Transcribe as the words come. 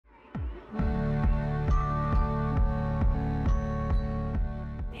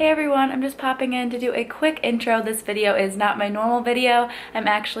Hey everyone, I'm just popping in to do a quick intro. This video is not my normal video. I'm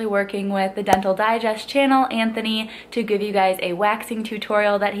actually working with the Dental Digest channel, Anthony, to give you guys a waxing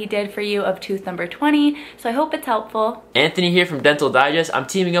tutorial that he did for you of tooth number 20, so I hope it's helpful. Anthony here from Dental Digest. I'm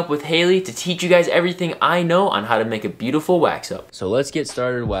teaming up with Haley to teach you guys everything I know on how to make a beautiful wax up. So let's get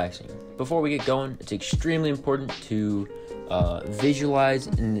started waxing. Before we get going, it's extremely important to visualize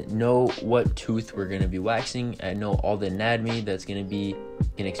and know what tooth we're going to be waxing and know all the anatomy that's going to be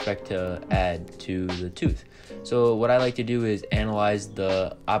can expect to add to the tooth. So what I like to do is analyze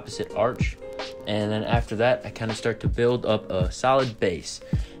the opposite arch, and then after that I kind of start to build up a solid base.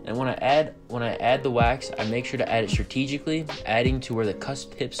 And when I add the wax, I make sure to add it strategically, adding to where the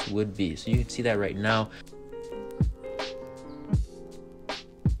cusp tips would be. So you can see that right now.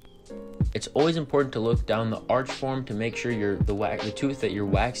 It's always important to look down the arch form to make sure the tooth that you're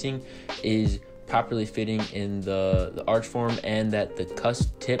waxing is properly fitting in the arch form, and that the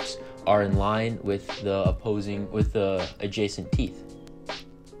cusp tips are in line with the adjacent teeth.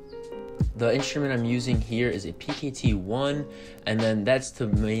 The instrument I'm using here is a PKT1, and then that's to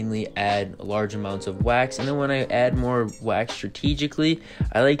mainly add large amounts of wax. And then when I add more wax strategically,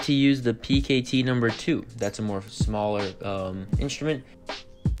 I like to use the PKT number 2. That's a more smaller instrument.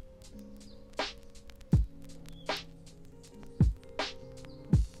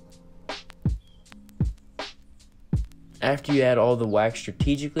 After you add all the wax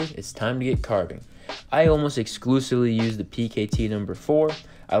strategically, it's time to get carving. I almost exclusively use the PKT number 4.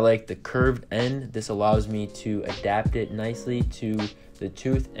 I like the curved end. This allows me to adapt it nicely to the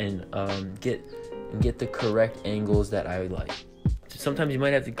tooth and get the correct angles that I like. Sometimes you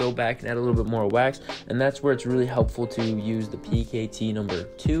might have to go back and add a little bit more wax, and that's where it's really helpful to use the PKT number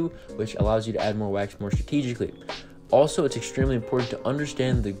 2, which allows you to add more wax more strategically. Also, it's extremely important to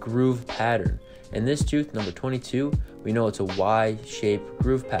understand the groove pattern. In this tooth, number 22, we know it's a Y-shaped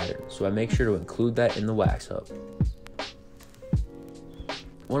groove pattern, so I make sure to include that in the wax hub.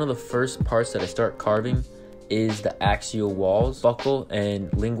 One of the first parts that I start carving is the axial walls, buccal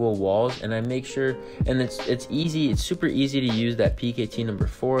and lingual walls, and I make sure, and it's super easy to use that PKT number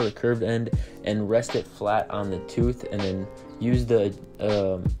 4, the curved end, and rest it flat on the tooth, and then use the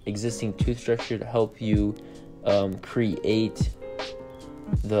existing tooth structure to help you create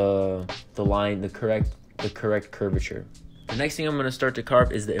the line, the correct curvature. The next thing I'm going to start to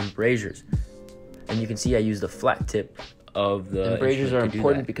carve is the embrasures, and you can see I use the flat tip of the embrasures. Are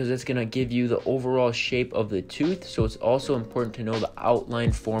important because it's going to give you the overall shape of the tooth, so it's also important to know the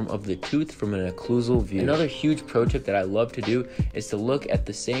outline form of the tooth from an occlusal view. Another huge pro tip that I love to do is to look at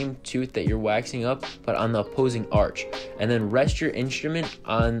the same tooth that you're waxing up but on the opposing arch, and then rest your instrument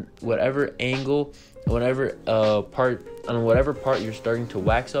on whatever angle, whatever part you're starting to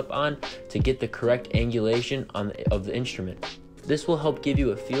wax up on, to get the correct angulation of the instrument. This will help give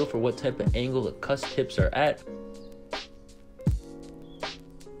you a feel for what type of angle the cusp tips are at.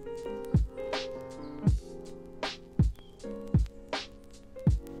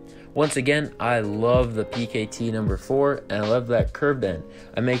 Once again, I love the PKT number 4, and I love that curved end.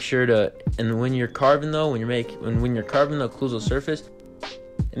 I make sure to, and when you're carving though, when you're carving the occlusal surface,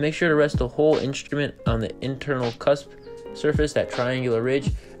 make sure to rest the whole instrument on the internal cusp surface, that triangular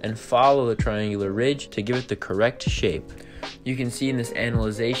ridge, and follow the triangular ridge to give it the correct shape. You can see in this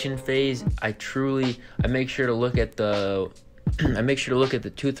analyzation phase, I make sure to look at the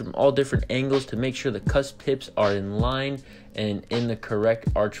tooth from all different angles to make sure the cusp tips are in line and in the correct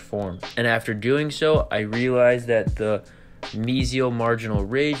arch form. And after doing so, I realize that the mesial marginal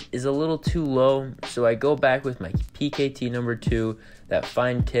ridge is a little too low, so I go back with my PKT number 2, that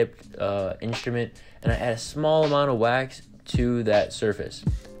fine tipped instrument, and I add a small amount of wax to that surface,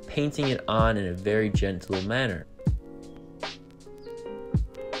 painting it on in a very gentle manner.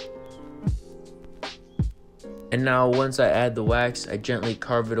 And now once I add the wax, I gently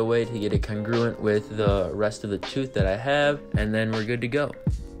carve it away to get it congruent with the rest of the tooth that I have, and then we're good to go.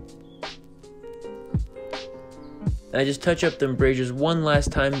 And I just touch up the embrasures one last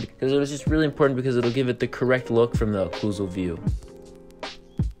time because it was just really important, because it'll give it the correct look from the occlusal view.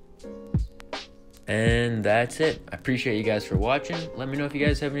 And that's it. I appreciate you guys for watching. Let me know if you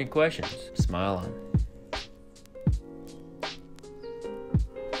guys have any questions. Smile on.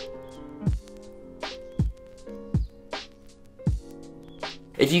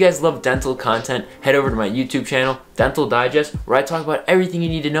 If you guys love dental content, head over to my YouTube channel, Dental Digest, where I talk about everything you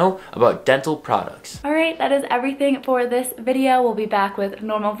need to know about dental products. Alright, that is everything for this video. We'll be back with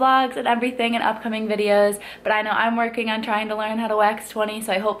normal vlogs and everything in upcoming videos, but I know I'm working on trying to learn how to wax 20,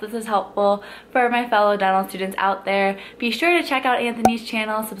 so I hope this is helpful for my fellow dental students out there. Be sure to check out Anthony's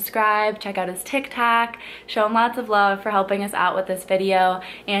channel, subscribe, check out his TikTok, show him lots of love for helping us out with this video,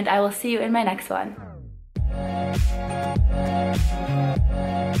 and I will see you in my next one.